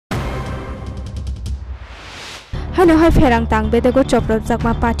Hano hai ferang tang bedego CHOPROP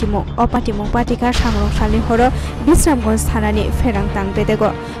jakma patimung o patimung patika samrong salni horo Bisramganj thanani ferang tang bedego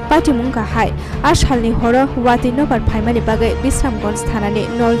patimung ka hai a salni horo wati nobar phaimani bagai Bisramganj thanani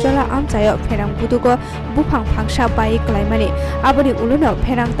Noljola amchayo ferang budugo bufang phangsa bai klaimani aboni uluno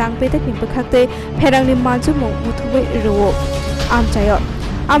ferang tang bedekni bkhakte ferangni manjumung muthubui ruwo amchayo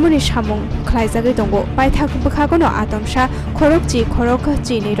amoni samung khlaijagoi tongo paithak bkhagono atomsa khorok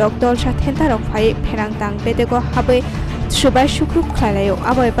chi ni rok dolsa thentarok phai ferang tang bedego habai subai sukruk khlailayo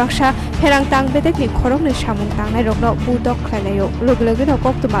abai baksa ferang tang bedekni khorokni samung tangnai rokno budok khlailayo logologino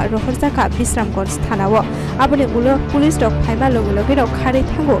koktuma rohorjaka Bisramganj thanao aboni ulo police rok phaima logologino khari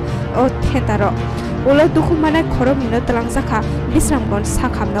thango o thentaro ulo dukhumana khorokni talangjaka Bisramganj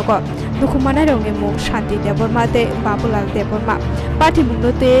sakhamnago dukhumana rongni mung Shanti Deborma te Babulal Deborma party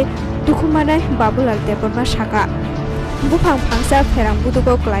mungnote dukhumana Babulal Deborma saka bufang phangsa ferang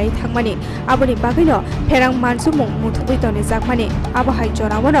budugo klai thangmani aboni bagino ferang mansumung muthubui toni jakmani abahai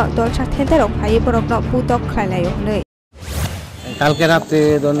jorawono dolsa thentarok phai borokno budok khlailayo nei কালকে রাতে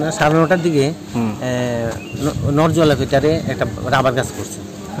 9:30টার দিকে নরজলা ভিতরে একটা rubber গাছ করছে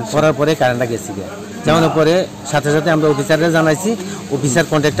করার পরে কারেন্টটা গেছে যাওয়ার পরে সাথে সাথে আমরা অফিসাররা জানাইছি অফিসার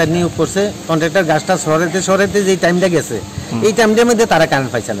কন্ট্রাক্টর নিয়োগ করছে কন্ট্রাক্টর গাছটা সরাইতে যে টাইমটা গেছে এই টাইমটার মধ্যে তারা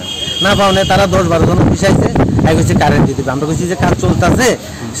কারেন্ট পাইছে না পাওনে তারা 10-12 জন অফিস আইছে কইছে কারেন্ট দিতে আমরা কইছি যে কাজ চলতেছে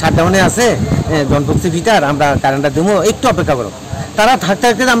শাটডাউনে আছে জনপক্তি ভিতর আমরা কারেন্টটা দেবো একটু অপেক্ষা করো তারা থাকতে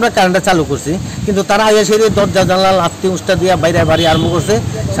থাকতে আমরা কারেন্টটা চালু করছি কিন্তু তারা আইয়া সেই দরজা জানলা লাফতে উষ্টা দিয়া বাইরে বাড়ি আরম্ভ করছে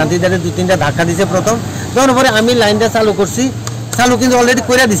শান্তিদারে 2-3টা ধাক্কা দিছে প্রথম যখন পরে আমি লাইনটা চালু করছি চালু কিন্তু অলরেডি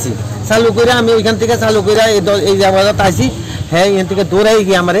কইরা দিছি চালু কইরা আমি ওইখান থেকে চালু কইরা এই জায়গাটা আইছি হ্যাঁ এখান থেকে দৌড়াই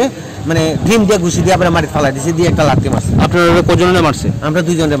গিয়ে আমারে মানে ডিম দিয়ে ঘুষি দিয়ে আমরা মারি ফালাই দিছি দিয়ে একটা লাথি মারছে আপনারা কজনে মারছে আমরা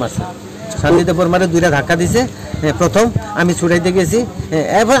 2 জনে মারছে শান্তিতে পরমারে 2টা ধাক্কা দিছে প্রথম আমি ছুটাইতে গেছি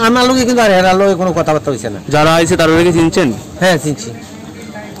এরপর আমার লোকে কিন্তু আর হেরার লোকে কোনো কথাবার্তা হইছে না যারা আইছে তারা কি চিনছেন হ্যাঁ চিনছি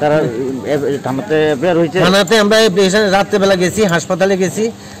তারা থানাতে বের হইছে থানাতে আমরা রাতে বেলা গেছি হাসপাতালে গেছি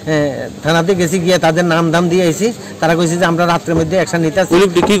থানাতে গেছি গিয়ে তাদের নাম দাম দিয়ে আইছি তারা কইছে যে আমরা রাতের মধ্যে অ্যাকশন নিতে আছি পুলিশ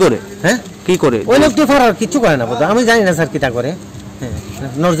কি করে হ্যাঁ কি করে ওই লোকটি ফরার কিছু করে না বলতো আমি জানি না স্যার কিটা করে হ্যাঁ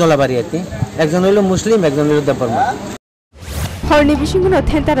নরজলা বাড়ি আর কি একজন হইলো মুসলিম একজন হইলো Debbarma হরনি বিসিংগুনো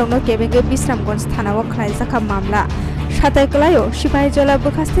থেন্তারংনো কেবেগে Bisramganj thanao khlaijaka mamla satai klayo sipahijola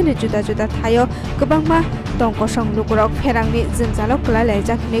bwkhasteni juda thayo kwbangma tongkosong lukurok ferangni jinjalo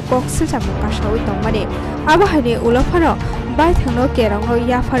khlaijakni kok siljamo kasawi tongmani abahani ulofano baithangno kerangno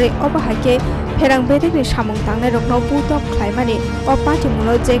yafare obahaike ferang bedekni samung tangnai rokno budok khlaimani o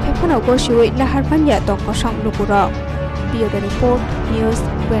patimuno JAKHA gosiwi naharpanya tongkosong lukurok Report News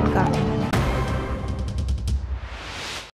Vanguard